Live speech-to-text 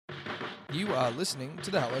You are listening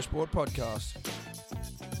to the Hello Sport podcast.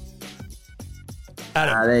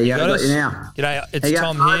 Adam, there you got go. us? Got you now. G'day, it's How you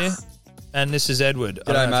Tom going, here, guys? and this is Edward.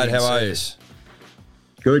 I G'day, don't know if mate. can How see are you? us.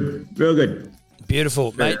 Good, real good.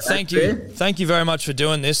 Beautiful, mate. that's Thank you. fair. Thank you very much for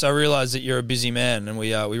doing this. I realise that you're a busy man, and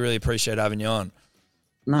we really appreciate having you on.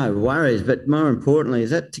 No worries, but more importantly,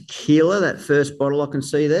 is that tequila, that first bottle I can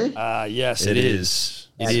see there? Yes, it is.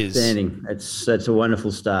 It is. Outstanding. That's a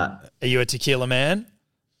wonderful start. Are you a tequila man?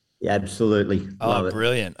 Yeah, absolutely. Oh, Love it.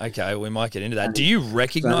 brilliant. Okay, we might get into that. Do you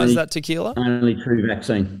recognise Only- that tequila? Only true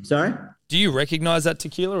vaccine. Sorry? Do you recognise that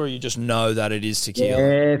tequila, or you just know that it is tequila?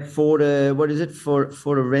 Yeah, what is it?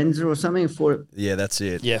 Renza or something? Yeah, that's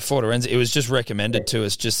it. Yeah, Fortaleza. It was just recommended to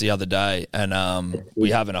us just the other day, and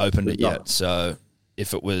we haven't opened it yet. So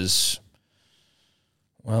if it was,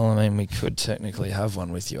 well, I mean, we could technically have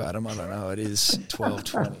one with you, Adam. I don't know. It is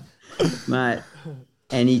 12:20. Mate,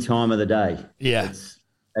 any time of the day. Yeah. It's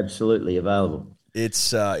absolutely available. It's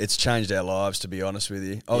changed our lives, to be honest with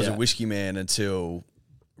you. I was Yeah. a whiskey man until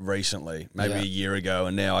recently, maybe Yeah. a year ago,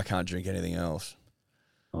 and now I can't drink anything else.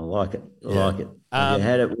 I like it. I like it. Um, If you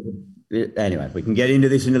had it. Anyway, we can get into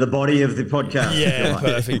the body of the podcast. if you Yeah,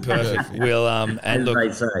 like. perfect. We'll and As look,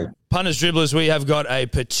 they say. punters, dribblers, we have got a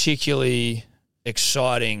particularly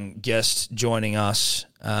exciting guest joining us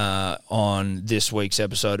on this week's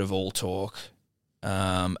episode of All Talk.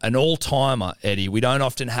 An all-timer, Eddie. We don't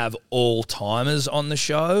often have all-timers on the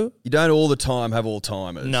show. You don't all the time have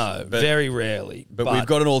all-timers. No, but, very rarely. But we've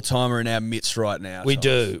got an all-timer in our midst right now. We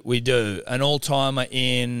Tom. do. An all-timer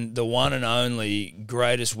in the one and only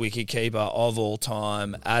greatest wicketkeeper of all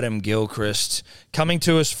time, Adam Gilchrist, coming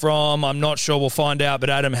to us from, I'm not sure, we'll find out,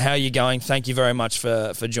 but Adam, how are you going? Thank you very much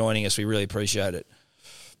for joining us. We really appreciate it.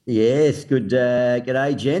 Yes, good.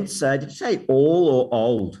 G'day, gents. Did you say all or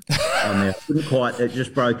old on there? I couldn't quite. It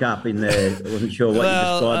just broke up in there. I wasn't sure what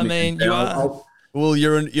Well, you described. I me mean, as. you are- Old. Well,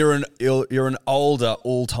 you're an older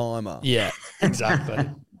all-timer. Yeah, exactly.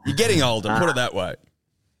 You're getting older. Put it that way.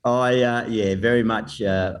 Very much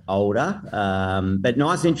older. But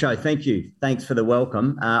nice intro. Thank you. Thanks for the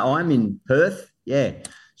welcome. I'm in Perth. Yeah.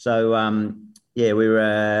 So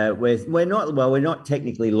we're not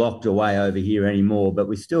technically locked away over here anymore, but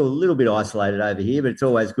we're still a little bit isolated over here. But it's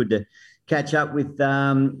always good to catch up with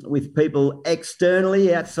people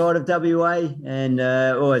externally outside of WA, and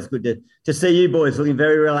always good to see you boys looking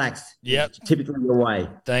very relaxed. Yep. Typically your way.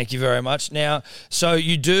 Thank you very much. Now, so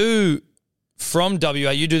you do, from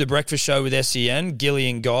WA, you do the breakfast show with SEN, Gilly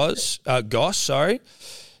and Goss, sorry.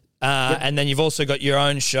 And then you've also got your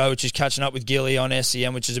own show, which is Catching Up with Gilly on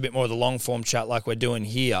SEN, which is a bit more of the long-form chat like we're doing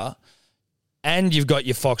here. And you've got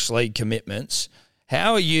your Fox League commitments.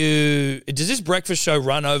 How are you – does this breakfast show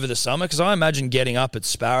run over the summer? Because I imagine getting up at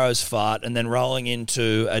Sparrow's Fart and then rolling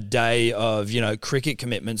into a day of, cricket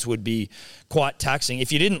commitments would be quite taxing.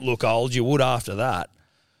 If you didn't look old, you would after that.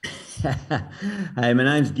 Hey, my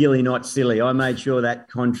name's Gilly, not silly. I made sure that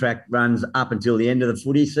contract runs up until the end of the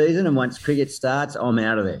footy season, and once cricket starts, I'm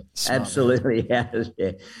out of there. Smart, Absolutely out of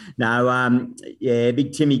there. No,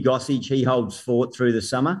 big Timmy Gossage, he holds fort through the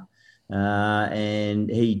summer, and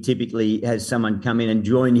he typically has someone come in and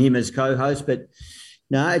join him as co-host. But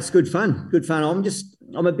no, it's good fun. Good fun.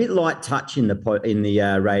 I'm a bit light touch in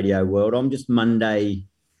the radio world. I'm just Monday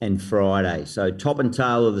and Friday. So top and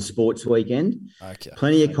tail of the sports weekend. Okay.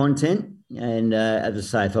 Plenty of content. And as I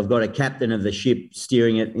say, if I've got a captain of the ship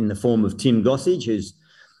steering it in the form of Tim Gossage, who's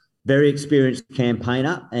very experienced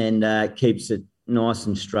campaigner and keeps it nice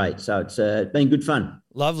and straight. So it's been good fun.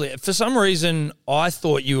 Lovely. For some reason, I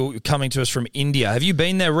thought you were coming to us from India. Have you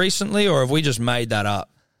been there recently, or have we just made that up?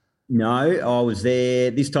 No, I was there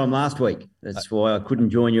this time last week. That's why I couldn't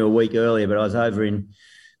join you a week earlier, but I was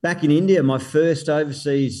back in India, my first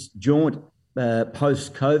overseas jaunt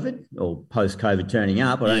post-COVID, or post-COVID turning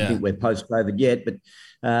up. I don't think we're post-COVID yet, but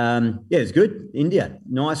it's good. India,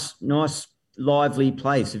 nice, lively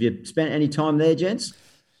place. Have you spent any time there, gents?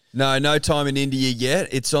 No time in India yet.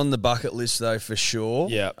 It's on the bucket list though, for sure.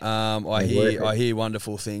 Yeah. I hear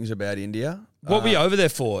wonderful things about India. What were you over there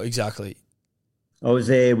for exactly? I was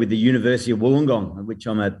there with the University of Wollongong, which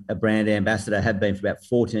I'm a brand ambassador, have been for about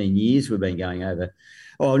 14 years. We've been going over,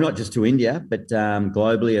 not just to India, but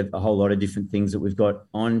globally, a whole lot of different things that we've got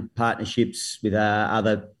on, partnerships with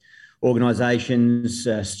other organisations,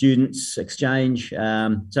 students, exchange.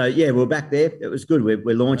 We're back there. It was good.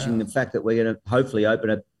 We're launching the fact that we're going to hopefully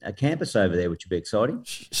open a campus over there, which will be exciting.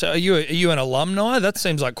 So are you an alumni? That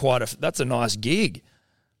seems like that's a nice gig.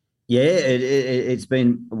 Yeah, it's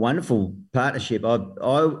been a wonderful partnership.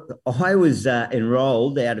 I was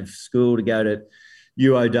enrolled out of school to go to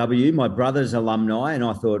UOW, my brother's alumni, and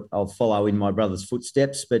I thought I'll follow in my brother's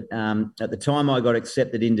footsteps. But at the time I got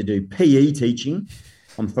accepted in to do PE teaching,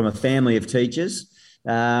 I'm from a family of teachers.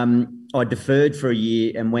 I deferred for a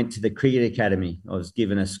year and went to the Cricket Academy. I was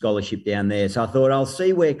given a scholarship down there. So I thought I'll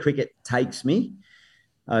see where cricket takes me.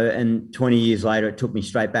 And 20 years later, it took me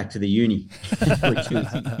straight back to the uni, which was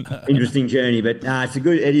an interesting journey. But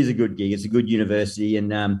it is a good gig. It's a good university.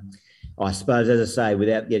 And I suppose, as I say,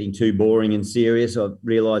 without getting too boring and serious, I've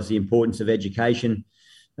realised the importance of education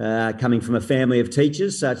coming from a family of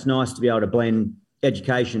teachers. So it's nice to be able to blend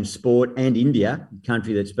education, sport and India, a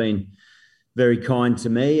country that's been very kind to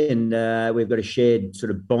me. And we've got a shared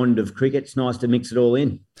sort of bond of cricket. It's nice to mix it all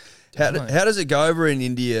in. How does it go over in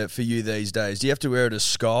India for you these days? Do you have to wear it as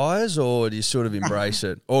skies, or do you sort of embrace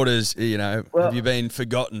it? Or have you been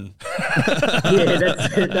forgotten?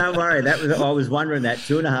 Don't worry. I was wondering that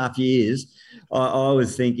 2.5 years. I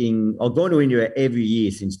was thinking, I've gone to India every year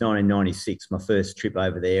since 1996, my first trip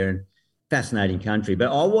over there, and fascinating country. But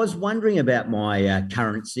I was wondering about my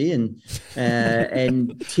currency, and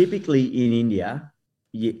typically in India,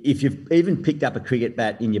 if you've even picked up a cricket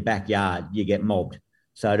bat in your backyard, you get mobbed.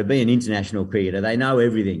 So to be an international cricketer, they know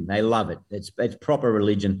everything. They love it. It's proper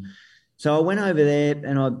religion. So I went over there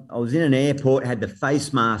and I was in an airport, had the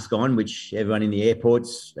face mask on, which everyone in the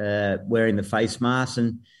airport's wearing the face mask,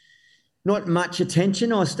 and not much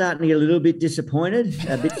attention. I was starting to get a little bit disappointed,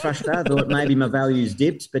 a bit frustrated. I thought maybe my values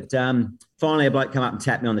dipped. But finally a bloke come up and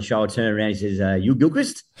tapped me on the shoulder, turned around, he says, you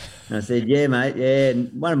Gilchrist? And I said, yeah, mate, yeah.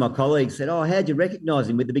 And one of my colleagues said, oh, how'd you recognise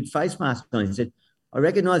him with the big face mask on? He said, I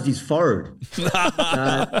recognised his forehead.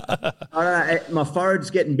 I don't know, my forehead's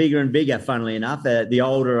getting bigger and bigger, funnily enough, the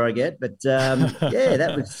older I get. But,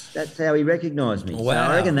 that's how he recognised me. Wow. So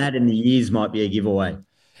I reckon that in the years might be a giveaway.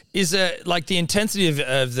 Is it like the intensity of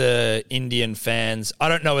the Indian fans? I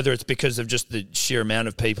don't know whether it's because of just the sheer amount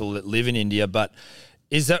of people that live in India, but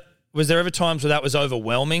was there ever times where that was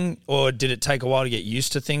overwhelming, or did it take a while to get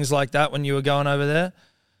used to things like that when you were going over there?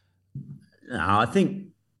 No, I think,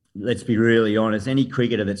 let's be really honest, any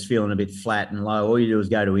cricketer that's feeling a bit flat and low, all you do is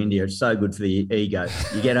go to India. It's so good for the ego.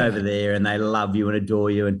 You get over there and they love you and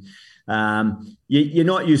adore you. And you're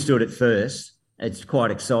not used to it at first. It's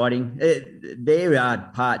quite exciting. There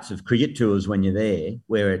are parts of cricket tours when you're there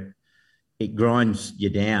where it grinds you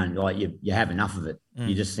down. Like you have enough of it.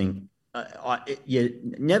 You just think, I've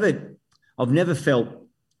never felt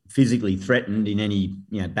physically threatened in any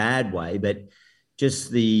bad way, but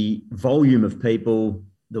just the volume of people,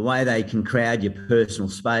 the way they can crowd your personal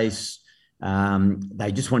space,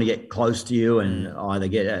 they just want to get close to you and either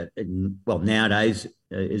get nowadays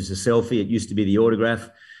is a selfie. It used to be the autograph.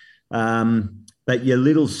 But your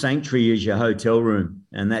little sanctuary is your hotel room,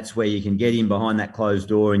 and that's where you can get in behind that closed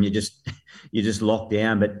door and you're just locked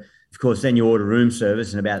down. But of course, then you order room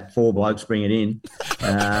service and about 4 blokes bring it in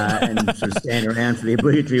and sort of stand around for the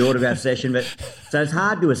obligatory autograph session. So it's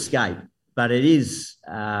hard to escape, but it is,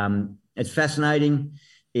 it's fascinating.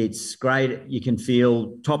 It's great. You can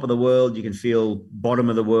feel top of the world, you can feel bottom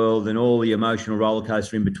of the world, and all the emotional roller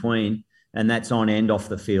coaster in between, and that's on and off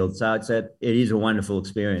the field. So it is a wonderful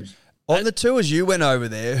experience. On the tours you went over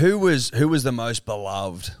there, who was the most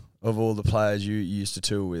beloved of all the players you used to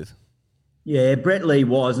tour with? Yeah, Brett Lee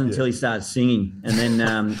was until he started singing, and then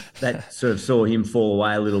that sort of saw him fall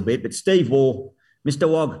away a little bit. But Steve Waugh, Mr.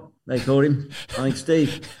 Wog, they called him. I think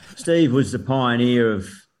Steve was the pioneer of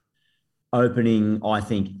opening, I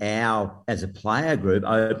think, as a player group,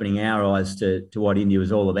 opening our eyes to what India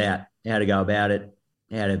was all about, how to go about it,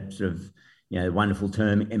 how to sort of, wonderful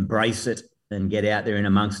term, embrace it and get out there and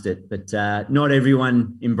amongst it. But not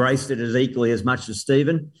everyone embraced it as equally as much as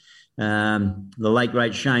Stephen. The late,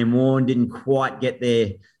 great Shane Warne didn't quite get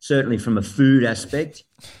there, certainly from a food aspect.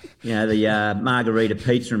 The margarita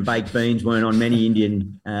pizza and baked beans weren't on many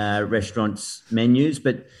Indian restaurants' menus,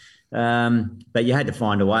 but you had to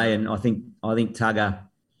find a way, and I think Tugger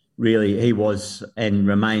really, he was and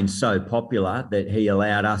remains so popular that he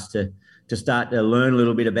allowed us to start to learn a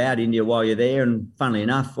little bit about India while you're there, and funnily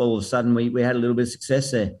enough, all of a sudden we had a little bit of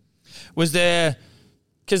success there. Was there,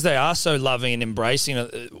 because they are so loving and embracing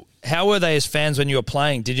it, how were they as fans when you were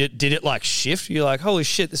playing? Did it like shift? You're like, holy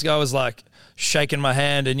shit, this guy was like shaking my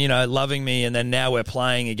hand and, loving me, and then now we're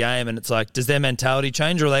playing a game, and it's like, does their mentality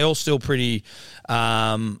change, or are they all still pretty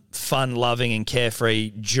fun, loving and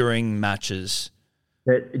carefree during matches?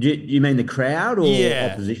 Do you mean the crowd or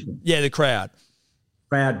opposition? Yeah, the crowd.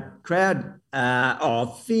 Crowd,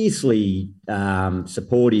 fiercely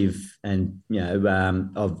supportive and,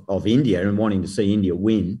 of India and wanting to see India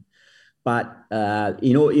win. But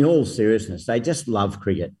in all seriousness, they just love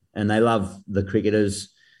cricket and they love the cricketers.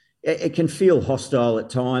 it can feel hostile at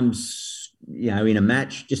times, in a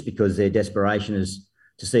match, just because their desperation is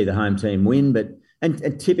to see the home team win. But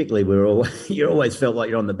and typically you always felt like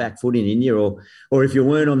you're on the back foot in India, or if you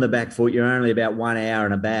weren't on the back foot, you're only about 1 hour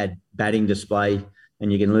in a bad batting display,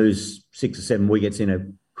 and you can lose 6 or 7 wickets in a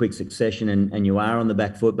quick succession, and you are on the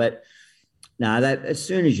back foot. But no, that as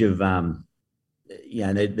soon as you've the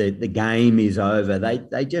game is over,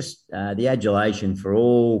 they just the adulation for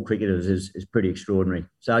all cricketers is pretty extraordinary.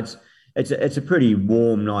 So it's a pretty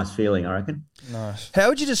warm, nice feeling, I reckon. Nice. How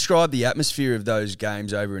would you describe the atmosphere of those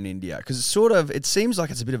games over in India? Because it seems like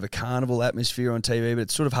it's a bit of a carnival atmosphere on TV, but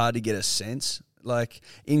it's sort of hard to get a sense. Like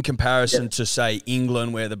in comparison to, say,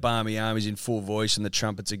 England, where the Barmy Army's in full voice and the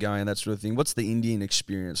trumpets are going, that sort of thing. What's the Indian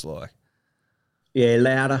experience like? Yeah,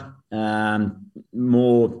 louder,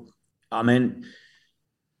 more. I mean,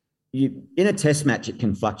 in a test match, it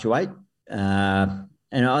can fluctuate.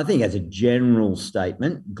 And I think as a general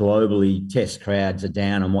statement, globally, test crowds are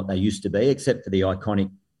down on what they used to be, except for the iconic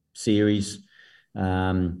series,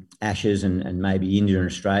 Ashes and maybe India and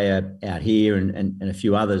Australia out here and a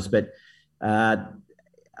few others. But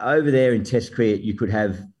over there in Test cricket, you could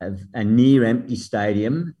have a near empty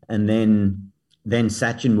stadium, and then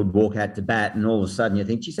Sachin would walk out to bat, and all of a sudden you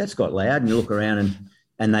think, geez, that's got loud, and you look around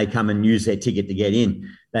and they come and use their ticket to get in.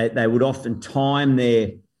 They would often time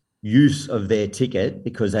their use of their ticket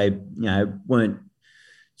because they weren't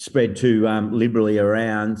spread too liberally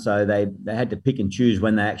around, so they had to pick and choose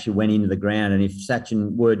when they actually went into the ground. And if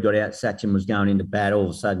word got out Sachin was going into bat, all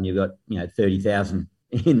of a sudden you've got 30,000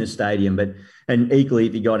 in the stadium. And equally,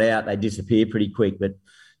 if he got out, they disappear pretty quick. But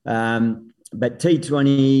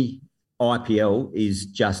T20 IPL is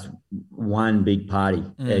just one big party.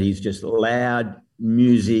 It is just loud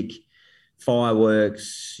music,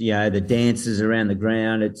 fireworks, the dances around the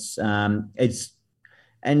ground. It's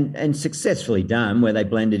successfully done, where they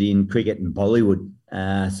blended in cricket and Bollywood.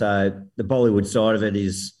 So the Bollywood side of it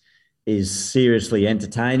is seriously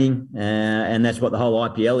entertaining, and that's what the whole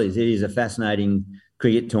IPL is. It is a fascinating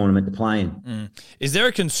cricket tournament to play in. Is there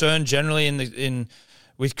a concern generally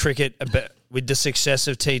with cricket with the success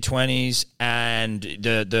of T20s and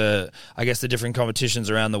the I guess the different competitions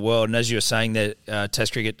around the world? And as you were saying, that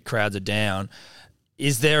Test cricket crowds are down.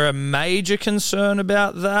 Is there a major concern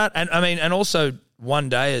about that? And also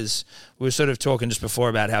one-dayers, we were sort of talking just before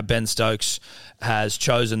about how Ben Stokes has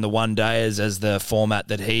chosen the one-dayers as the format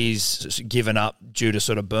that he's given up due to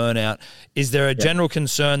sort of burnout. Is there a general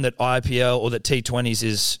concern that IPL or that T20s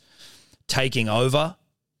is taking over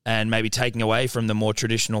and maybe taking away from the more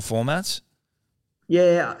traditional formats?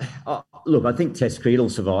 Yeah, look, I think Test cricket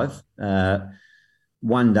will survive.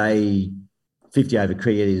 One day, 50-over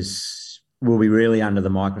cricket will be really under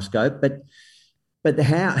the microscope, but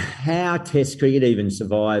how Test cricket even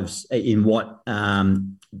survives in what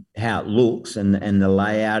how it looks and the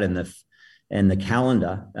layout and the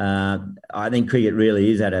calendar, I think cricket really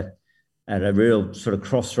is at a real sort of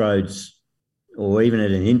crossroads, or even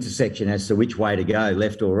at an intersection as to which way to go,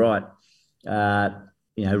 left or right.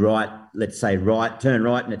 Right, let's say turn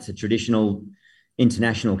right, and it's a traditional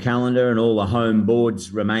international calendar and all the home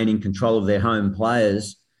boards remain in control of their home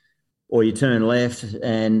players. Or you turn left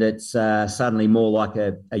and it's suddenly more like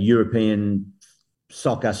a European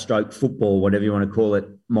soccer stroke football, whatever you want to call it,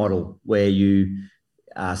 model, where you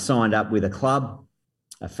are signed up with a club,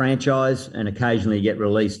 a franchise, and occasionally get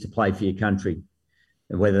released to play for your country.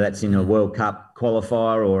 And whether that's in a World Cup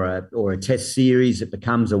qualifier or a Test series, it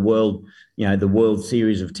becomes the World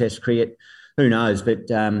Series of Test cricket. Who knows? But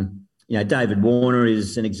David Warner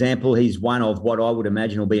is an example. He's one of what I would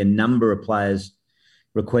imagine will be a number of players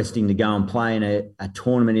requesting to go and play in a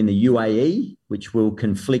tournament in the UAE, which will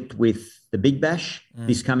conflict with the Big Bash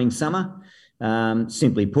this coming summer.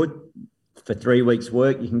 Simply put, for 3 weeks'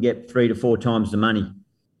 work, you can get 3 to 4 times the money.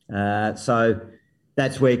 So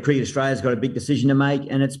that's where Cricket Australia's got a big decision to make,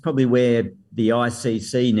 and it's probably where the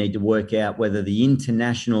ICC need to work out whether the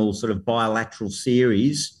international sort of bilateral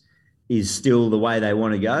series is still the way they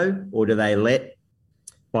want to go, or do they let,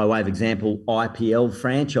 by way of example, IPL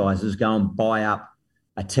franchises go and buy up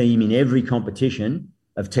a team in every competition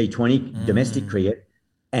of T20 domestic cricket,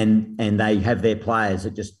 and they have their players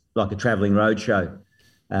at just like a travelling roadshow.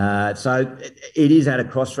 So it is at a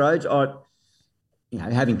crossroads.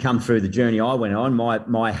 Having come through the journey I went on,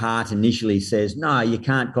 my heart initially says, no, you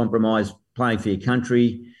can't compromise playing for your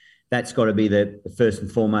country. That's got to be the first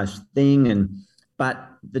and foremost thing. But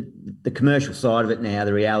the commercial side of it now,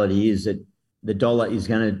 the reality is that the dollar is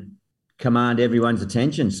going to command everyone's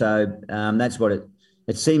attention. So that's what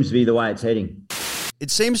it seems to be the way it's heading. it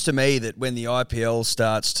seems to me that when the IPL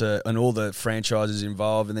starts to, and all the franchises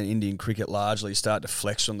involved, and then Indian cricket largely start to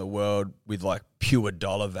flex on the world with like pure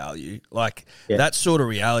dollar value, like that sort of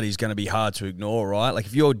reality is going to be hard to ignore, right? Like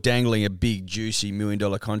if you're dangling a big, juicy $1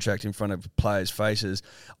 million contract in front of players' faces,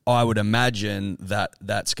 I would imagine that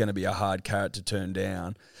that's going to be a hard carrot to turn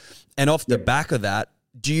down. And off the back of that,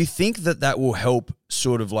 do you think that will help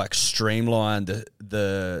sort of like streamline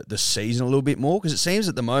the season a little bit more? Because it seems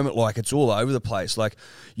at the moment like it's all over the place. Like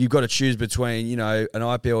you've got to choose between, you know, an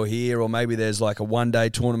IPL here, or maybe there's like a one-day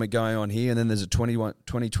tournament going on here, and then there's a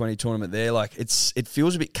 2020 tournament there. Like it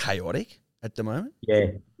feels a bit chaotic at the moment. Yeah,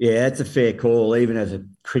 that's a fair call. Even as a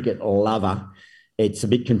cricket lover, it's a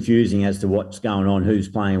bit confusing as to what's going on, who's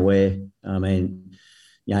playing where. I mean,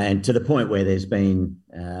 you know, and to the point where there's been,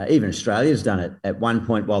 even Australia's done it. At one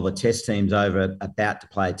point, while the test team's over about to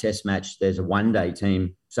play a test match, there's a one-day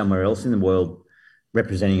team somewhere else in the world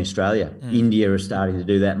representing Australia. India are starting to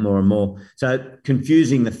do that more and more. So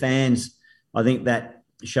confusing the fans, I think that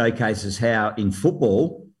showcases how in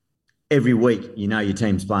football, every week, you know, your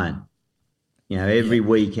team's playing. You know, every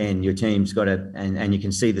weekend your team's got and you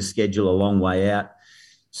can see the schedule a long way out.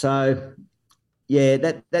 So, yeah,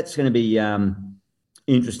 that's going to be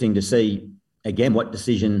interesting to see, again, what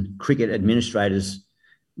decision cricket administrators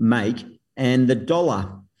make. And the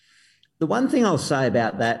dollar, the one thing I'll say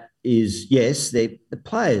about that is, yes, the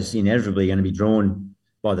players inevitably going to be drawn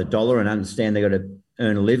by the dollar and understand they've got to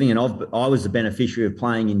earn a living. And I was the beneficiary of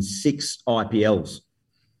playing in 6 IPLs,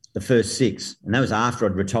 the first 6, and that was after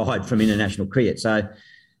I'd retired from international cricket. So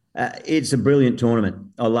it's a brilliant tournament.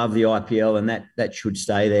 I love the IPL, and that should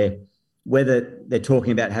stay there. Whether they're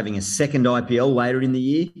talking about having a second IPL later in the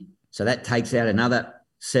year, so that takes out another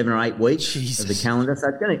 7 or 8 weeks of the calendar. So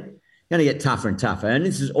it's going to get tougher and tougher. And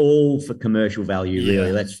this is all for commercial value,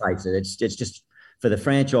 really. Let's face it. It's just for the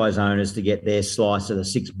franchise owners to get their slice of the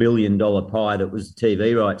 $6 billion pie that was the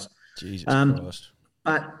TV rights. Jesus Christ.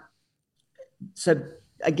 But so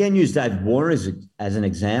again, use David Warner as an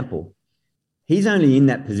example. He's only in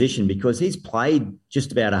that position because he's played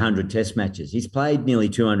just about 100 test matches. He's played nearly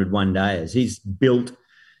 200 one-dayers. He's built,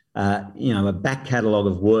 a back catalogue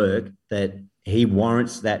of work that he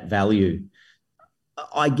warrants that value.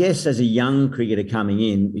 I guess as a young cricketer coming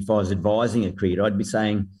in, if I was advising a cricketer, I'd be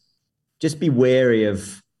saying, just be wary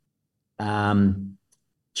of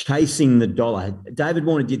chasing the dollar. David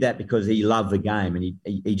Warner did that because he loved the game and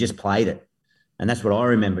he just played it. And that's what I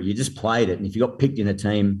remember. You just played it. And if you got picked in a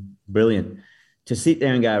team, brilliant. To sit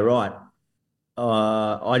there and go, right,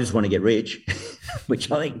 I just want to get rich, which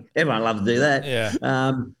I think everyone loves to do that.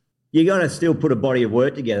 Yeah. You got to still put a body of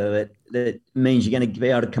work together that means you're going to be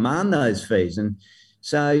able to command those fees. And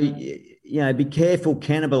so, be careful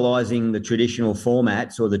cannibalising the traditional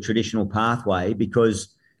formats or the traditional pathway,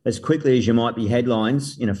 because as quickly as you might be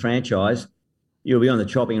headlines in a franchise, you'll be on the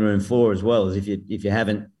chopping room floor as well, as if you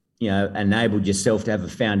haven't enabled yourself to have a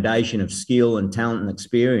foundation of skill and talent and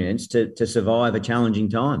experience to survive a challenging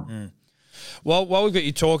time. Well, while we've got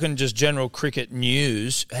you talking just general cricket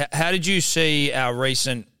news, how did you see our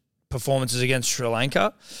recent performances against Sri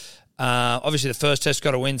Lanka? Obviously, the first test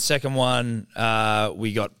got a win. Second one,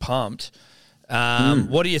 we got pumped.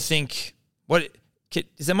 What do you think?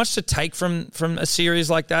 Is there much to take from a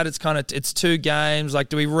series like that? It's 2 games. Like,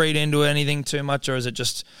 do we read into anything too much, or is it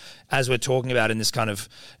just, as we're talking about in this kind of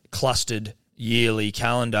clustered yearly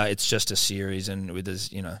calendar, it's just a series and with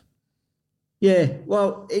this, Yeah,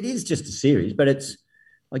 well, it is just a series, but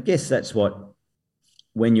I guess that's what,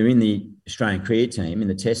 when you're in the Australian cricket team, in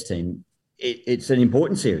the test team, it's an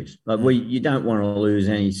important series. Like you don't want to lose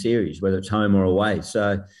any series, whether it's home or away.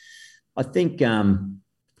 So I think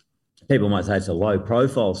people might say it's a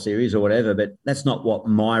low-profile series or whatever, but that's not what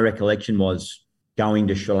my recollection was going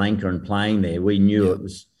to Sri Lanka and playing there. We knew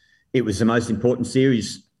it was the most important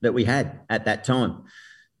series that we had at that time.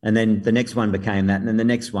 And then the next one became that, and then the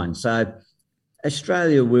next one. So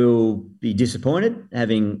Australia will be disappointed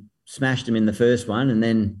having smashed them in the first one and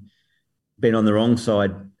then been on the wrong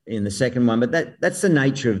side in the second one. But that's the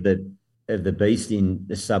nature of the beast in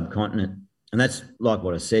the subcontinent. And that's like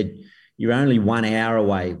what I said. You're only 1 hour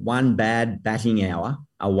away, one bad batting hour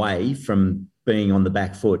away from being on the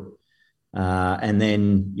back foot. And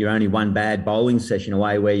then you're only one bad bowling session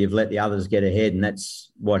away where you've let the others get ahead. And that's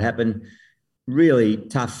what happened. Really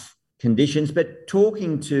tough conditions. But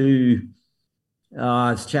talking to,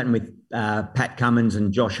 I was chatting with Pat Cummins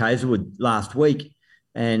and Josh Hazlewood last week,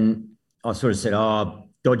 and I sort of said,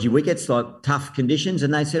 dodgy wickets, like tough conditions.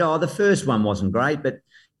 And they said, the first one wasn't great, but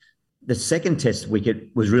the second test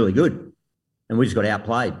wicket was really good. And we just got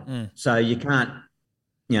outplayed. So you can't,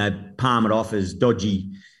 palm it off as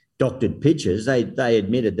dodgy doctored pitches, they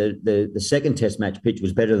admitted that the second Test match pitch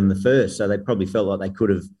was better than the first, so they probably felt like they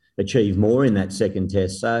could have achieved more in that second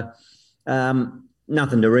Test. So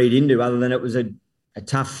nothing to read into other than it was a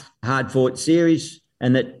tough, hard-fought series,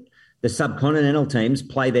 and that the subcontinental teams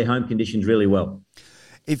play their home conditions really well.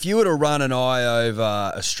 If you were to run an eye over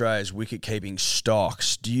Australia's wicket-keeping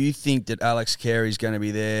stocks, do you think that Alex Carey's going to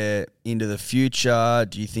be there into the future?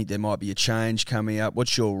 Do you think there might be a change coming up?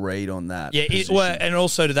 What's your read on that? Yeah, and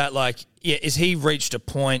also to that, is he reached a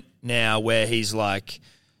point now where he's like,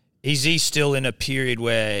 is he still in a period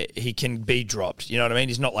where he can be dropped? You know what I mean?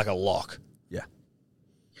 He's not like a lock. Yeah.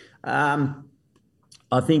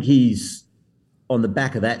 I think he's, on the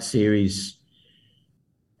back of that series,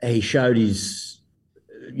 he showed his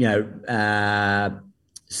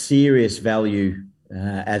serious value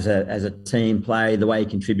as a team play, the way he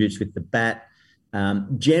contributes with the bat.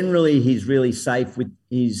 Generally, he's really safe with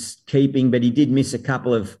his keeping, but he did miss a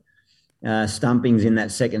couple of stumpings in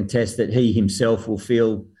that second Test that he himself will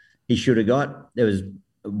feel he should have got. There was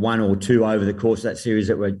one or two over the course of that series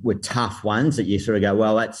that were tough ones that you sort of go,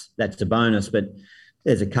 well, that's a bonus, but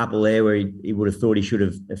there's a couple there where he would have thought he should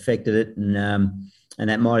have affected it, and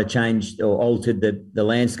that might have changed or altered the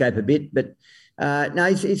landscape a bit. But no,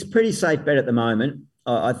 he's pretty safe bet at the moment.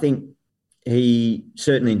 I think he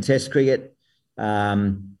certainly in Test cricket. Be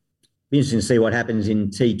interesting to see what happens in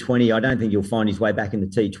T20. I don't think he'll find his way back in the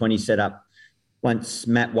T20 setup once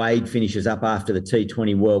Matt Wade finishes up after the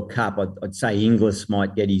T20 World Cup. I'd say Inglis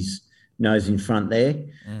might get his nose in front there.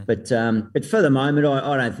 But for the moment,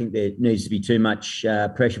 I don't think there needs to be too much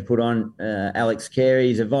pressure put on Alex Carey.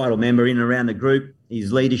 He's a vital member in and around the group.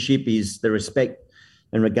 His leadership is the respect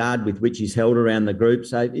and regard with which he's held around the group.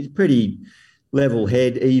 So he's pretty level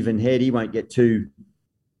head, even head. He won't get too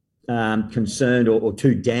concerned or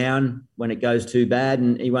too down when it goes too bad,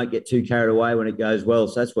 and he won't get too carried away when it goes well.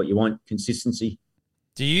 So that's what you want, consistency.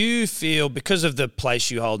 Do you feel, because of the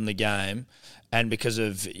place you hold in the game, and because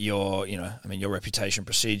of your reputation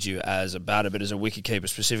precedes you as a batter, but as a wicketkeeper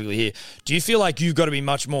specifically here, do you feel like you've got to be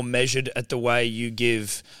much more measured at the way you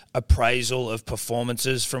give appraisal of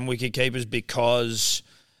performances from wicketkeepers because,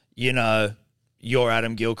 you're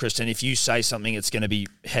Adam Gilchrist, and if you say something, it's going to be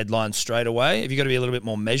headlined straight away? Have you got to be a little bit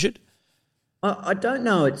more measured? I don't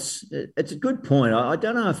know. It's a good point. I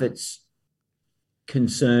don't know if it's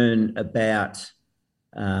concern about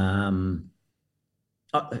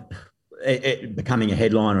it becoming a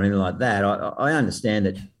headline or anything like that. I understand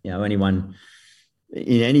that anyone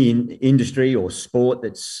in any industry or sport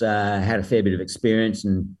that's had a fair bit of experience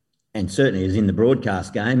and certainly is in the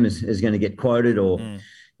broadcast game is going to get quoted or going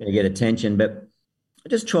to get attention. But I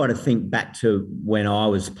just try to think back to when I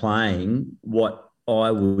was playing, what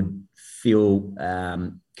I would feel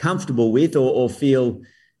comfortable with or feel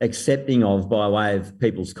accepting of by way of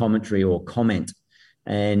people's commentary or comment.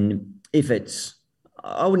 And if it's,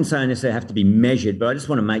 I wouldn't say I necessarily have to be measured, but I just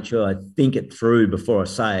want to make sure I think it through before I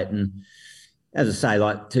say it. And as I say,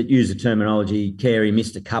 like, to use the terminology, Carey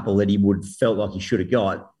missed a couple that he would felt like he should have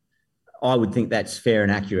got. I would think that's fair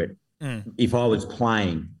and accurate. If I was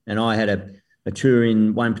playing and I had a tour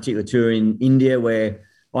in one particular tour in India where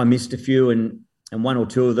I missed a few and one or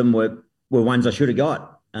two of them were ones I should have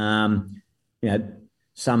got.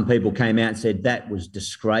 Some people came out and said that was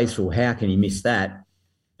disgraceful. How can he miss that?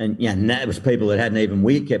 And that was people that hadn't even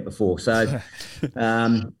wicket before. So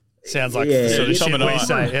sounds like sort of shit we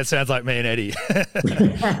say. It sounds like me and Eddie.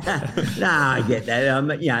 No, I get that.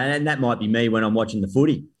 And that might be me when I'm watching the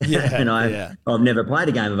footy. I've never played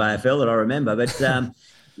a game of AFL that I remember, but it's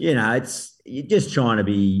you're just trying to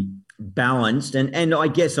be balanced. And I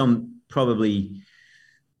guess I'm probably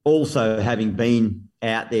also, having been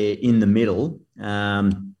out there in the middle,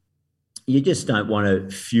 you just don't want to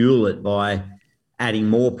fuel it by adding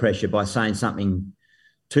more pressure by saying something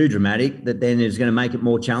too dramatic that then is going to make it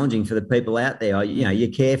more challenging for the people out there. You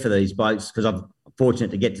care for these blokes because I'm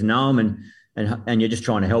fortunate to get to know them and you're just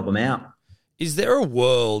trying to help them out. Is there a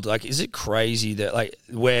world, is it crazy that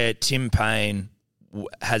where Tim Payne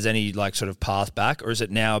has any sort of path back, or is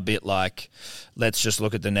it now a bit like, let's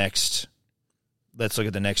look at the next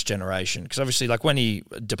generation? Because obviously, when he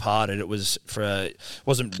departed, it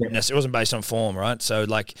wasn't based on form, right? So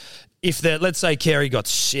if let's say Carey got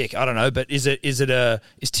sick, I don't know, but is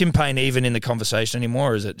Tim Payne even in the conversation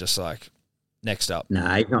anymore, or is it just next up? No,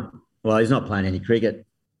 he's not. Well, he's not playing any cricket,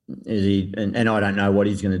 is he? And I don't know what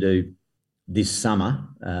he's going to do this summer.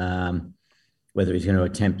 Whether he's going to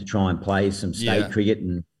attempt to try and play some state cricket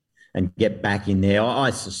and get back in there.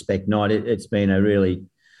 I suspect not. It's been a really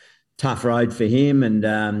tough road for him,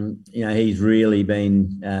 and he's really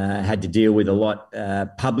been had to deal with a lot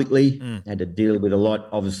publicly, had to deal with a lot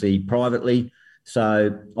obviously privately.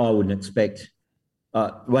 So I wouldn't expect.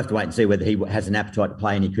 We'll have to wait and see whether he has an appetite to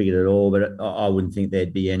play any cricket at all. But I wouldn't think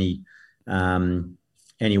there'd be any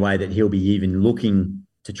way that he'll be even looking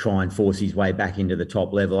to try and force his way back into the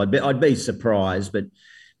top level. I'd be surprised, but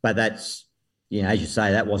that's, as you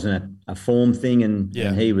say, that wasn't a form thing, and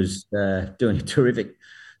he was doing a terrific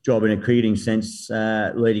job in a cricketing sense,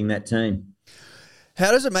 leading that team. How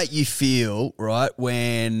does it make you feel, right,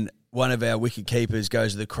 when one of our wicket keepers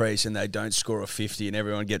goes to the crease and they don't score a 50 and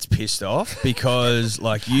everyone gets pissed off? Because,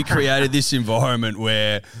 you created this environment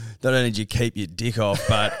where not only did you keep your dick off,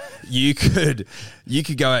 but you could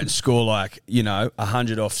go out and score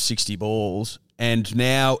 100 off 60 balls. And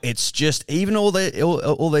now it's just, even all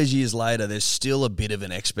these years later, there's still a bit of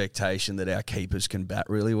an expectation that our keepers can bat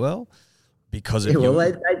really well because of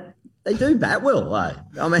they do bat well, though.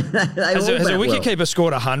 I mean, has a wicketkeeper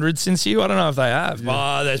scored 100 since you? I don't know if they have.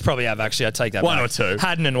 Yeah. Oh, they probably have, actually. I take that one back. Or two.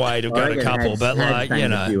 Haddon and Wade have got a couple, but out,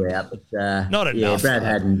 but, not enough. Brad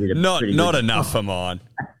Haddon did not enough for mine.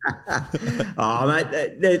 Oh,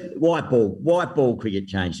 mate, the white ball cricket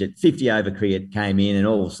changed it. 50-over cricket came in, and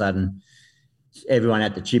all of a sudden, everyone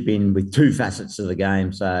had to chip in with two facets of the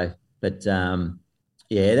game. So, but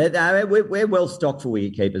we're well stocked for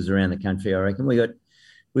wicket keepers around the country. I reckon we got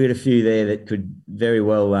a few there that could very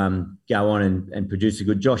well go on and produce a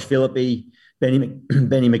good. Josh Philippe, Benny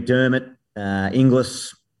McDermott,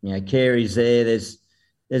 Inglis, Carey's there. There's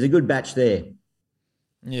a good batch there.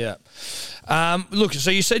 Yeah. Look, so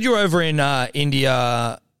you said you were over in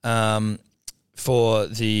India for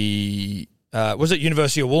the was it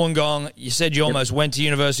University of Wollongong? You said you almost went to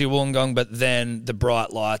University of Wollongong, but then the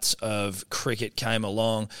bright lights of cricket came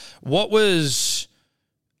along. What was,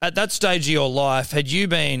 at that stage of your life, had you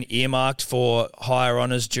been earmarked for higher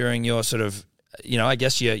honours during your sort of, I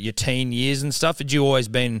guess your teen years and stuff? Had you always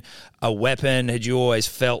been a weapon? Had you always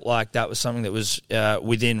felt like that was something that was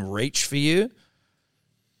within reach for you?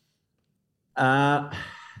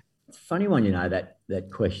 Funny one, that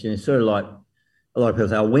question. It's sort of like a lot of people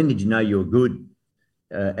say, "Oh, when did you know you were good?"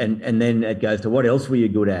 And then it goes to, what else were you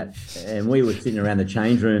good at? And we were sitting around the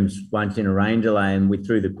change rooms once in a rain delay, and we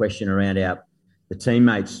threw the question around the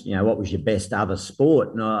teammates, what was your best other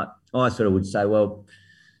sport? And I sort of would say, well,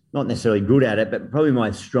 not necessarily good at it, but probably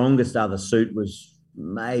my strongest other suit was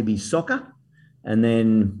maybe soccer. And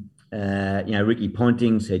then, Ricky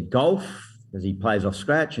Ponting said golf, because he plays off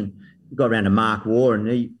scratch, and got around to Mark Waugh,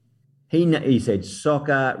 and he said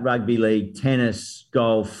soccer, rugby league, tennis,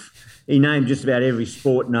 golf. He named just about every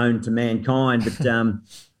sport known to mankind, but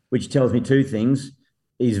which tells me two things.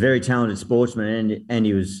 He's a very talented sportsman, and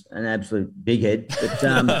he was an absolute big head.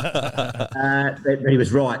 But he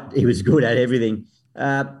was right. He was good at everything.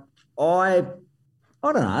 I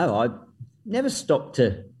don't know. I never stopped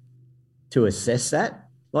to assess that.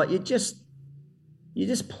 You just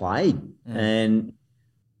played, and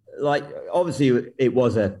obviously it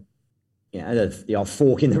was the old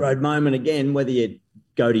fork in the road moment again, whether you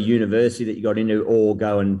go to university that you got into or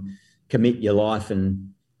go and commit your life and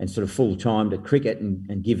sort of full time to cricket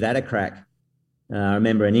and give that a crack. I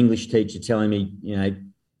remember an English teacher telling me,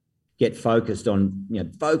 get focus on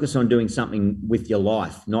doing something with your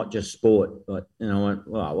life, not just sport. And I went,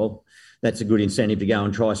 well, that's a good incentive to go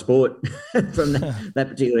and try sport from that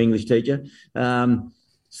particular English teacher.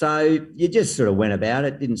 So you just sort of went about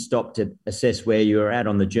it, didn't stop to assess where you were at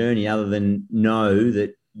on the journey, other than know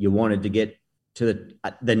that you wanted to get to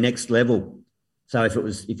the next level. So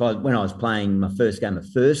when I was playing my first game of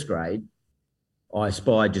first grade, I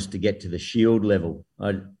aspired just to get to the Shield level.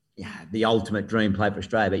 The ultimate dream, play for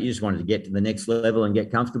Australia, but you just wanted to get to the next level and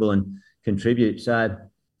get comfortable and contribute. So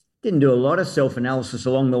didn't do a lot of self-analysis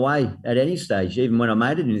along the way at any stage, even when I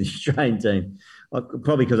made it in the Australian team.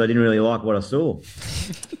 Probably because I didn't really like what I saw.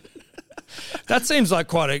 That seems like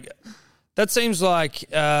quite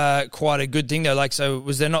a good thing though. So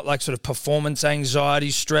was there not sort of performance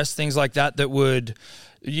anxiety, stress, things like that would,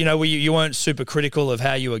 you weren't super critical of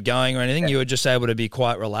how you were going or anything. Yeah. You were just able to be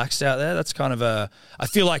quite relaxed out there. That's kind of I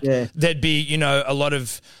feel like there'd be,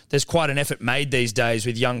 there's quite an effort made these days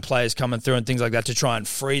with young players coming through and things like that to try and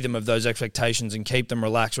free them of those expectations and keep them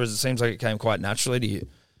relaxed, whereas it seems like it came quite naturally to you.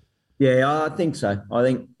 Yeah, I think so. I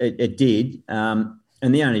think it did. And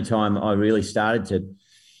the only time I really started to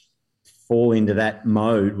fall into that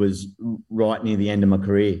mode was right near the end of my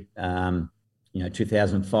career.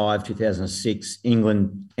 2005, 2006,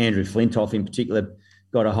 England, Andrew Flintoff in particular,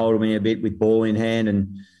 got a hold of me a bit with ball in hand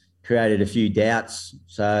and created a few doubts.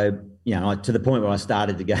 So, to the point where I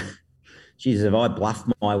started to go Jesus, have I bluffed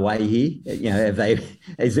my way here? Have they?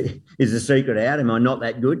 Is the secret out? Am I not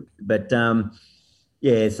that good? But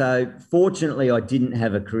yeah. So fortunately, I didn't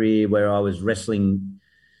have a career where I was wrestling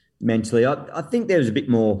mentally. I think there was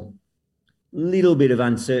a little bit of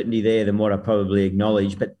uncertainty there than what I probably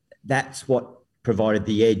acknowledged. But that's what provided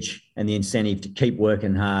the edge and the incentive to keep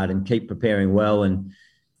working hard and keep preparing well, and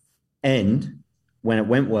when it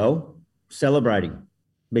went well, celebrating.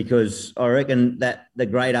 Because I reckon that the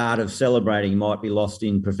great art of celebrating might be lost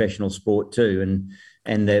in professional sport too,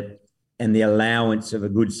 and the allowance of a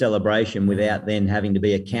good celebration without then having to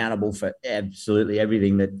be accountable for absolutely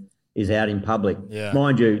everything that is out in public. Yeah.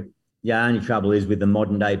 Mind you, the only trouble is with the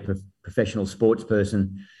modern day professional sports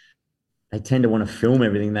person, they tend to want to film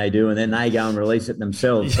everything they do and then they go and release it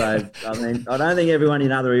themselves. So, I mean, I don't think everyone in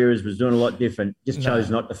other eras was doing a lot different, just chose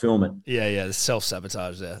not to film it. Yeah, the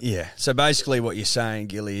self-sabotage there. Yeah. So basically what you're saying,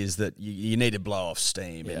 Gilly, is that you need to blow off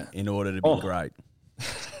steam in order to be great.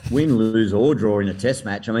 Win, lose or draw in a test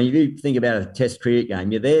match. I mean, if you think about a test cricket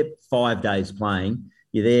game, you're there 5 days playing,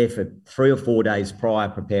 you're there for 3 or 4 days prior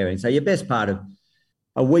preparing. So your best part of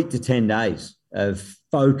a week to 10 days of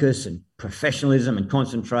focus and professionalism and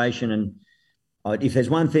concentration. And if there's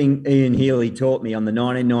one thing Ian Healy taught me on the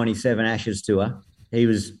 1997 Ashes tour, he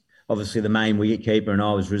was obviously the main wicketkeeper and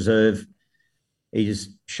I was reserve. He just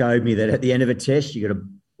showed me that at the end of a test, you got to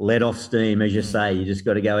let off steam, as you say. You just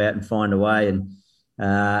got to go out and find a way, and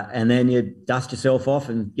then you dust yourself off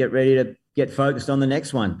and get ready to get focused on the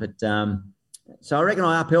next one. But so I reckon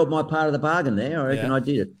I upheld my part of the bargain there. I reckon I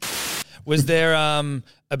did it. Was there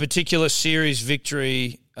a particular series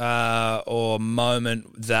victory or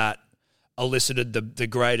moment that elicited the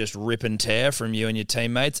greatest rip and tear from you and your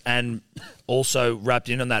teammates, and also wrapped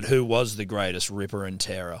in on that, who was the greatest ripper and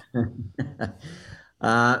tearer?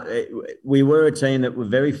 We were a team that were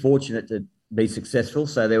very fortunate to be successful,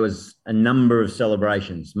 so there was a number of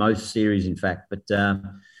celebrations, most series in fact. But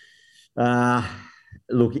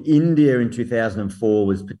look, India in 2004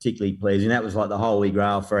 was particularly pleasing. That was like the holy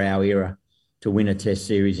grail for our era, to win a test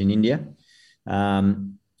series in India.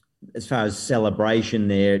 As far as celebration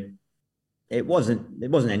there, it wasn't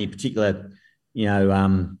any particular,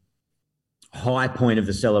 high point of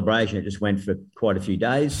the celebration. It just went for quite a few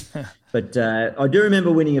days. But I do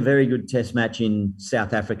remember winning a very good test match in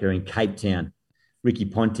South Africa in Cape Town. Ricky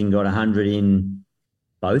Ponting got 100 in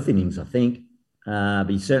both innings, I think. But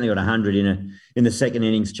he certainly got 100 in the second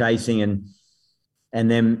innings chasing.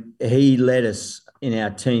 And then he led us in our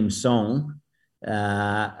team song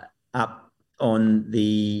up on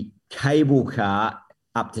the cable car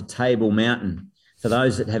up to Table Mountain. For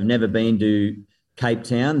those that have never been to Cape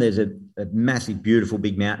Town, there's a massive, beautiful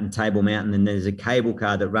big mountain, Table Mountain, and there's a cable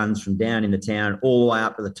car that runs from down in the town all the way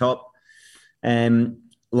up to the top. And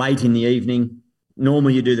late in the evening,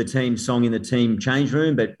 normally you do the team song in the team change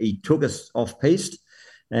room, but he took us off-piste.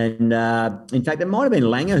 And in fact, it might have been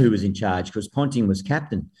Langer who was in charge because Ponting was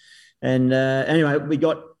captain. And anyway, we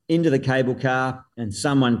got into the cable car and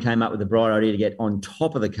someone came up with the bright idea to get on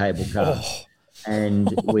top of the cable car. And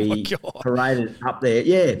we paraded up there.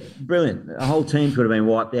 Yeah, brilliant. The whole team could have been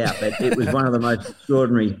wiped out, but it was one of the most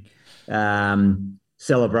extraordinary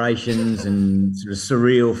celebrations and sort of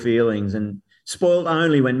surreal feelings, and spoiled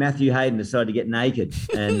only when Matthew Hayden decided to get naked.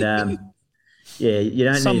 And you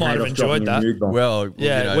don't Some need might have enjoyed that. Well,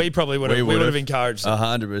 we probably would have. We would have encouraged them.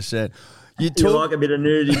 100%. You like a bit of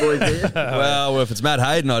nudity, boys, there? Well, if it's Matt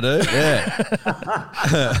Hayden, I do, yeah.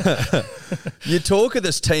 You talk of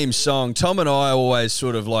this team song. Tom and I always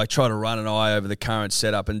sort of like try to run an eye over the current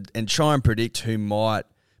setup and try and predict who might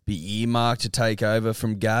be earmarked to take over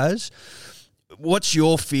from Gaz. What's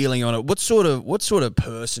your feeling on it? What sort of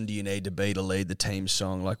person do you need to be to lead the team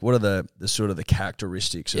song? Like, what are the sort of the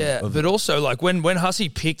characteristics? But also like when Hussey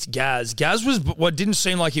picked Gaz was what didn't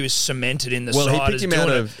seem like he was cemented in the side. He picked him out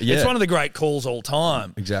of. Yeah. It's one of the great calls all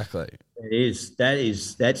time. Exactly. It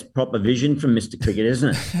is. That's proper vision from Mr. Cricket,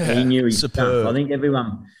 isn't it? He knew his stuff. I think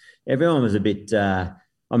everyone was a bit.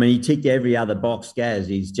 He ticked every other box. Gaz,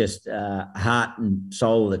 he's just heart and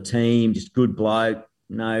soul of the team. Just good bloke.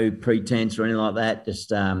 No pretense or anything like that.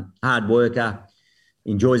 Just hard worker,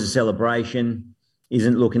 enjoys the celebration,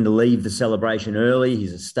 isn't looking to leave the celebration early.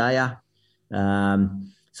 He's a stayer.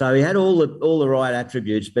 So he had all the right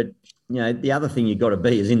attributes, but the other thing you've got to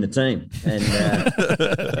be is in the team, and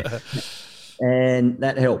and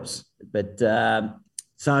that helps. But well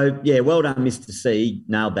done, Mr. C.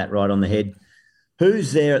 Nailed that right on the head.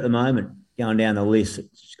 Who's there at the moment going down the list?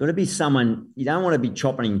 It's got to be someone. You don't want to be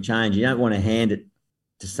chopping and change. You don't want to hand it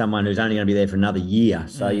to someone who's only going to be there for another year.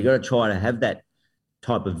 So you've got to try to have that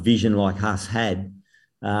type of vision like Huss had.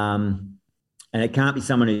 And it can't be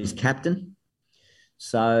someone who's captain.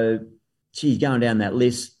 So, geez, going down that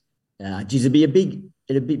list, geez, it'd be a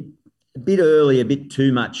bit early, a bit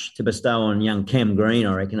too much to bestow on young Cam Green,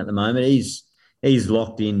 I reckon, at the moment. He's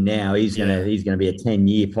locked in now. He's gonna be a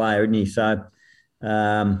 10-year player, isn't he? So,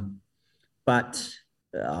 but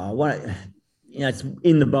it's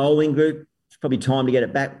in the bowling group. It's probably time to get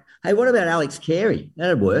it back. Hey, what about Alex Carey?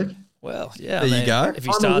 That'd work. Well, yeah. There you go. If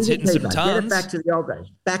he starts hitting some tons. Get it back to the old days.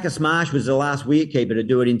 Bacchus Marsh was the last wicketkeeper to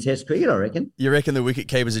do it in Test cricket, I reckon. You reckon the wicket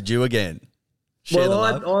keepers are due again? Well,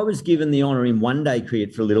 I was given the honour in one-day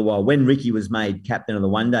cricket for a little while. When Ricky was made captain of the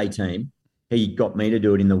one-day team, he got me to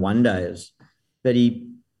do it in the one-dayers. But he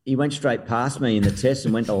went straight past me in the Test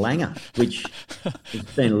and went to Langer, which has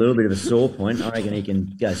been a little bit of a sore point. I reckon he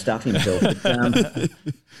can go stuff himself.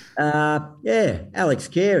 But, Alex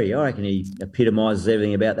Carey, I reckon he epitomises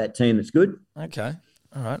everything about that team that's good. Okay.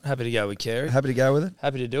 All right. Happy to go with Carey. Happy to go with it?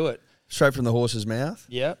 Happy to do it. Straight from the horse's mouth?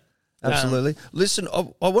 Yeah. Absolutely. Listen,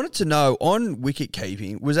 I wanted to know, on wicket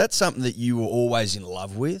keeping, was that something that you were always in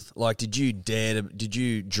love with? Like, did you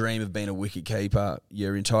dream of being a wicket keeper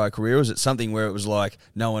your entire career? Or was it something where it was like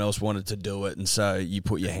no one else wanted to do it and so you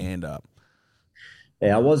put your hand up?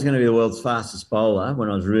 Yeah, I was going to be the world's fastest bowler when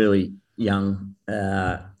I was really young.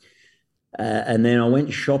 And then I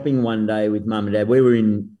went shopping one day with Mum and Dad. We were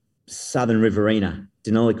in Southern Riverina,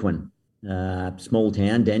 Deniliquin. Small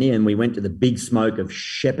town, Danny, and we went to the Big Smoke of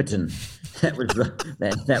Shepparton. That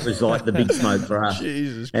was like the Big Smoke for us.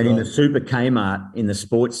 Jesus and Christ. in the Super Kmart, in the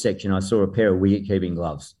sports section, I saw a pair of wicket-keeping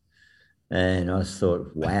gloves. And I just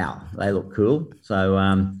thought, wow, they look cool.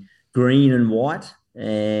 So green and white,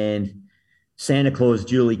 and Santa Claus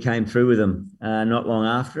Julie came through with them not long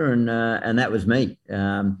after, and that was me.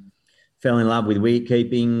 Fell in love with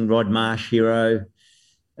wicket-keeping, Rod Marsh hero,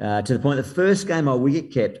 to the point the first game I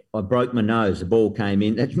wicket kept, I broke my nose. The ball came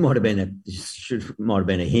in. That might have been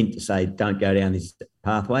a hint to say don't go down this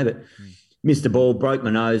pathway, but missed the ball, broke my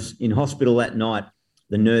nose. In hospital that night,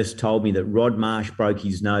 the nurse told me that Rod Marsh broke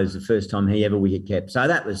his nose the first time he ever wicket kept. So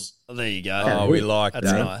that was. Well, there you go. Oh, we like that.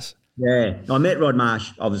 That's nice. Yeah, I met Rod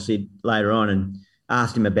Marsh obviously later on and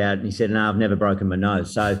asked him about it, and he said, "No, I've never broken my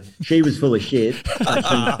nose." So she was full of shit. But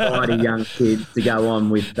she inspired a young kid to go on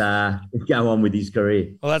with his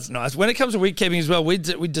career. Well, that's nice. When it comes to wicket keeping as well, we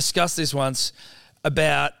discussed this once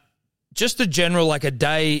about just the general, like a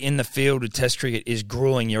day in the field with Test cricket is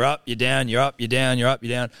grueling. You're up, you're down, you're up, you're down, you're up,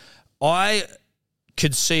 you're down. I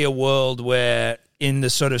could see a world where, in the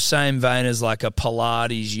sort of same vein as like a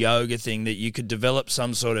Pilates yoga thing, that you could develop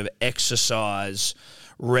some sort of exercise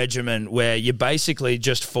regimen where you basically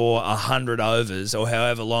just for 100 overs or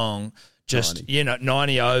however long, just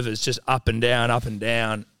 90 overs, just up and down, up and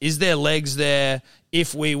down. Is there legs there?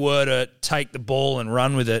 If we were to take the ball and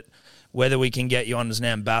run with it, whether we can get you on as an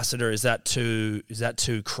ambassador, is that too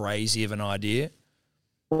crazy of an idea?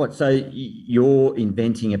 What? So you're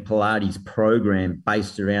inventing a Pilates program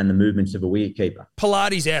based around the movements of a wicketkeeper?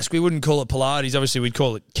 Pilates-esque. We wouldn't call it Pilates. Obviously, we'd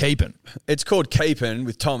call it keeping. It's called keeping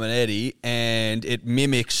with Tom and Eddie, and it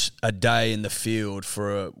mimics a day in the field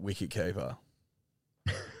for a wicketkeeper.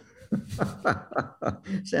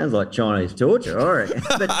 Sounds like Chinese torture, I reckon.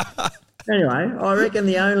 But anyway, I reckon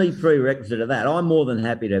the only prerequisite of that, I'm more than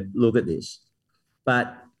happy to look at this,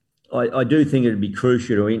 but I do think it would be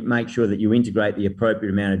crucial to make sure that you integrate the appropriate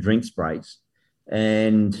amount of drinks breaks.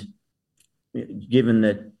 And given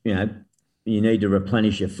that, you need to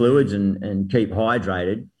replenish your fluids and keep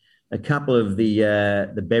hydrated, a couple of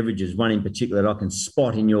the beverages, one in particular that I can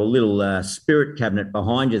spot in your little spirit cabinet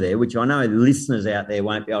behind you there, which I know the listeners out there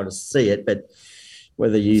won't be able to see it, but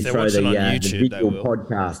whether you throw the video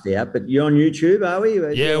podcast out. But you're on YouTube, are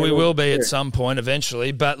we? Yeah, we will be at some point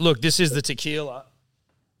eventually. But look, this is the tequila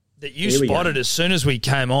that you spotted as soon as we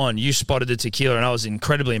came on. You spotted the tequila, and I was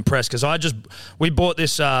incredibly impressed because we bought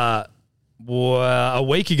this a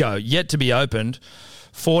week ago, yet to be opened,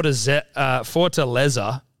 Fortaleza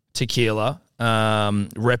tequila,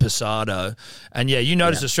 Reposado. And yeah, you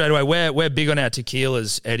noticed it straight away. We're big on our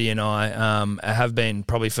tequilas, Eddie and I have been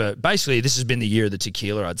probably for, basically this has been the year of the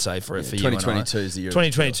tequila, I'd say, for you and I. 2022 is the year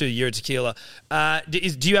 2022, year of tequila.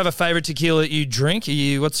 Do you have a favourite tequila that you drink?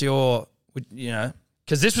 What's your,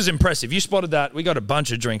 because this was impressive. You spotted that. We got a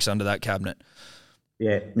bunch of drinks under that cabinet.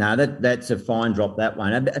 Yeah, no, that's a fine drop, that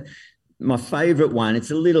one. My favourite one,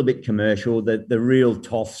 it's a little bit commercial. The real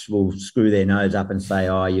toffs will screw their nose up and say,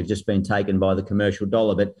 oh, you've just been taken by the commercial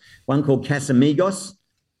dollar. But one called Casamigos,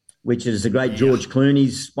 which is a great George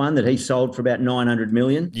Clooney's one that he sold for about 900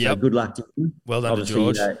 million. Yep. So good luck to him. Well done, obviously,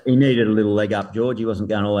 to George. He needed a little leg up, George. He wasn't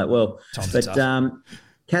going all that well.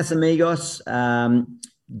 Casamigos,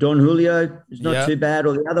 Don Julio is not too bad.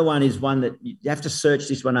 Or the other one is one that you have to search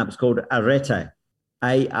this one up. It's called Arete.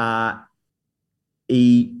 ARETE.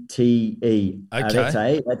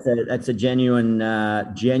 Okay. That's a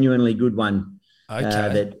genuinely good one. Okay.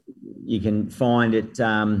 That you can find it.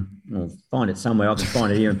 Find it somewhere. I can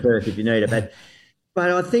find it here in Perth if you need it.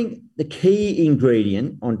 But I think the key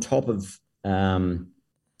ingredient on top of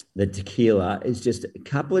the tequila is just a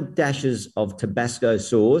couple of dashes of Tabasco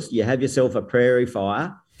sauce. You have yourself a prairie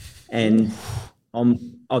fire, and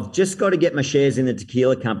I've just got to get my shares in the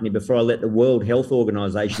tequila company before I let the World Health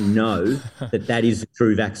Organization know that is a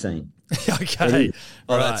true vaccine. Okay.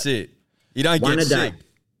 All right. That's it. You don't get sick.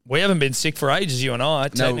 We haven't been sick for ages, you and I,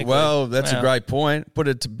 technically. No, well, that's a great point. Put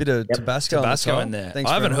a bit of Tabasco in there.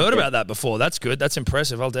 I haven't heard about that before. That's good. That's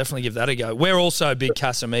impressive. I'll definitely give that a go. We're also big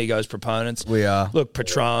Casamigos proponents. We are. Look,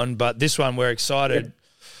 Patron, but this one we're excited. Yep.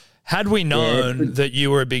 Had we known that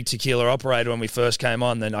you were a big tequila operator when we first came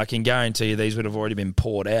on, then I can guarantee you these would have already been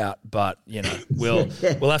poured out. But, we'll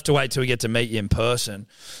have to wait till we get to meet you in person.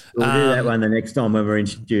 We'll do that one the next time when we're in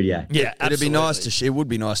studio. Yeah, absolutely. It'd be nice to share. It would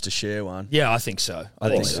be nice to share one. Yeah, I think so. I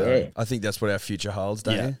think so. Yeah. I think that's what our future holds,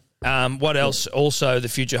 don't you? What else also the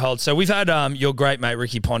future holds? So we've had your great mate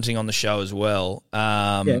Ricky Ponting on the show as well.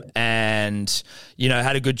 And,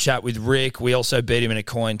 had a good chat with Rick. We also beat him in a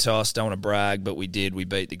coin toss. Don't want to brag, but we did. We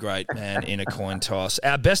beat the great man in a coin toss.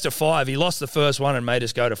 Our best of 5. He lost the first one and made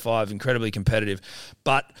us go to 5. Incredibly competitive.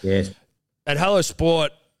 But at Hello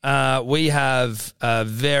Sport, we have a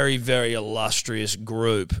very, very illustrious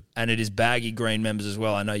group, and it is Baggy Green members as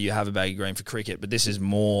well. I know you have a Baggy Green for cricket, but this is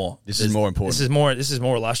more. This is more important. This is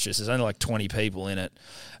more illustrious. There's only like 20 people in it.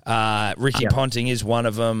 Ricky Ponting is one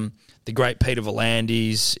of them. The great Peter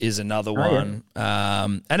Volandis is another one.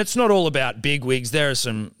 And it's not all about big wigs. There are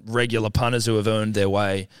some regular punters who have earned their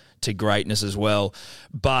way to greatness as well.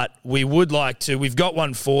 But we would like to. We've got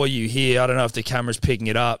one for you here. I don't know if the camera's picking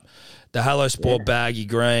it up. The Hello Sport Baggy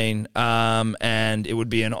Green, and it would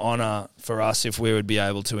be an honour for us if we would be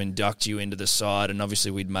able to induct you into the side, and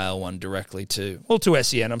obviously we'd mail one directly to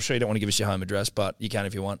SEN. I'm sure you don't want to give us your home address, but you can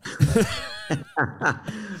if you want.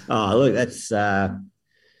 Oh, look, that's a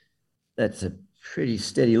pretty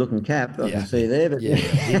steady looking cap I can see there. But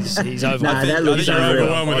he's overwhelmed. He's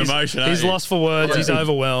overwhelmed with emotion. He's lost for words. He's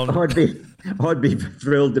overwhelmed. I'd be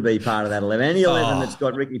thrilled to be part of that 11. Any 11 that's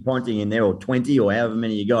got Ricky Ponting in there, or 20, or however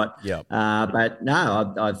many you got. Yep. But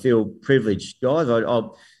no, I feel privileged, guys.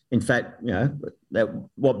 In fact,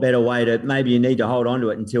 what better way to, maybe you need to hold on to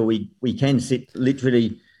it until we can sit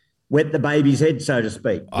literally wet the baby's head, so to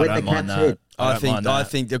speak. Wet the cat's head. I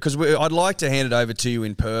think because I'd like to hand it over to you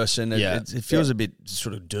in person. It feels a bit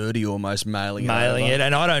sort of dirty, almost mailing it,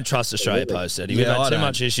 and I don't trust Australia Post. Eddie. We've had too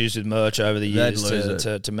much issues with merch over the years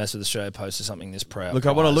to mess with Australia Post or something this proud. Look,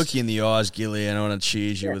 I want to look you in the eyes, Gilly, and I want to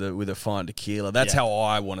cheers you with a fine tequila. That's how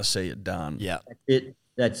I want to see it done. Yeah,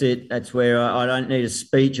 That's it. That's where I don't need a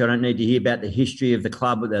speech. I don't need to hear about the history of the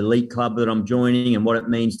club, the elite club that I'm joining, and what it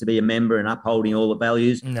means to be a member and upholding all the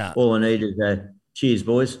values. No. All I need is cheers,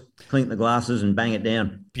 boys. Clink the glasses and bang it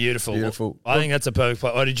down. Beautiful. I think that's a perfect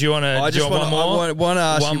play. Oh, did you want to? I want to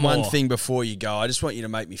ask you one thing before you go. I just want you to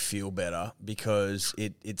make me feel better because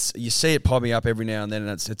it's you see it popping up every now and then,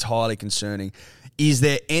 and it's highly concerning. Is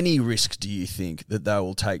there any risk, do you think, that they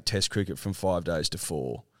will take Test cricket from 5 days to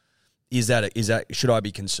 4? Is that should I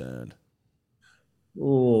be concerned?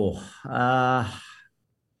 I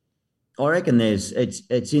reckon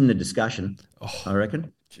it's in the discussion. I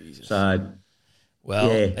reckon. Jesus. So.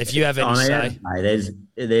 Well, if you have any say.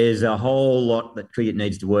 There's a whole lot that cricket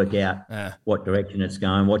needs to work out, what direction it's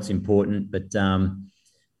going, what's important. But,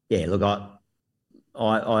 look,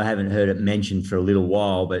 I haven't heard it mentioned for a little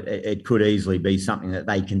while, but it could easily be something that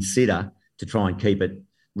they consider to try and keep it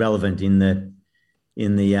relevant in the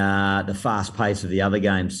fast pace of the other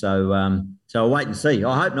games. So I'll wait and see.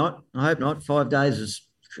 I hope not. 5 days is,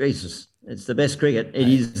 Jesus, it's the best cricket. It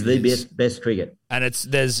is the best cricket. And it's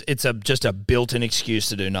just a built-in excuse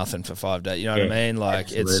to do nothing for 5 days. You know what I mean?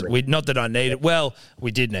 Like absolutely. Not that I need it. Well,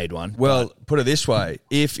 we did need one. Well, put it this way: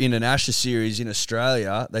 if in an Ashes series in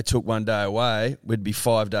Australia they took 1 day away, we'd be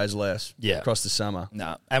 5 days less. Across the summer.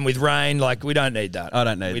 No, and with rain, we don't need that. I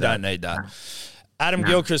don't need that. We don't need that. Adam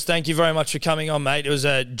Gilchrist, thank you very much for coming on, mate. It was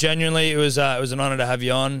genuinely an honour to have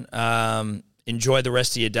you on. Enjoy the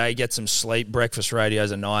rest of your day. Get some sleep. Breakfast radio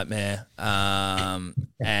is a nightmare. Look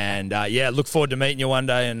forward to meeting you one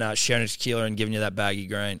day and sharing a tequila and giving you that Baggy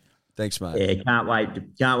Green. Thanks, mate. Yeah, can't wait.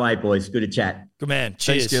 Can't wait, boys. Good to chat. Good man.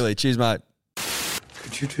 Cheers. Thanks, Gilly. Cheers, mate.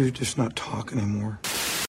 Could you two just not talk anymore?